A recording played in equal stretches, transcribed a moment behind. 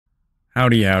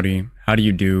Howdy, howdy. How do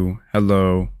you do?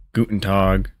 Hello, guten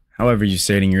tag, however you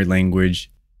say it in your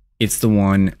language. It's the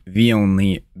one, the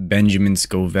only, Benjamin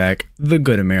Scovach, the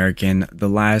good American, the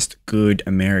last good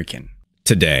American.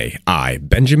 Today, I,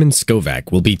 Benjamin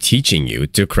Scovach, will be teaching you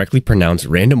to correctly pronounce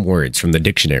random words from the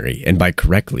dictionary, and by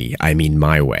correctly, I mean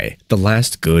my way, the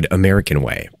last good American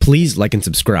way. Please like and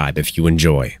subscribe if you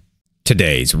enjoy.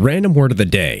 Today's random word of the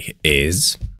day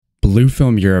is... Blue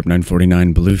Film Europe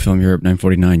 949, Blue Film Europe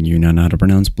 949. You now know how to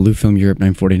pronounce Blue Film Europe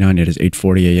 949. It is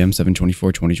 8:40 a.m.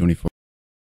 7/24/2024.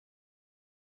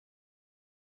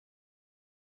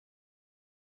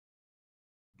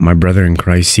 My brother in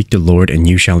Christ, seek the Lord and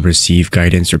you shall receive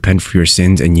guidance. Repent for your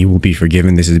sins and you will be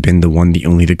forgiven. This has been the one, the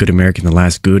only, the good American, the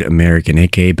last good American,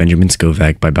 aka Benjamin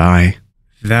Scovach. Bye-bye.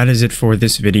 That is it for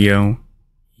this video.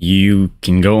 You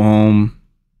can go home.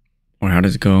 Or how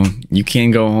does it go? You can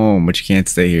go home, but you can't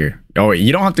stay here. Oh, wait,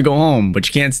 you don't have to go home, but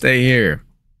you can't stay here.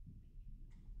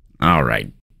 All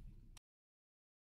right.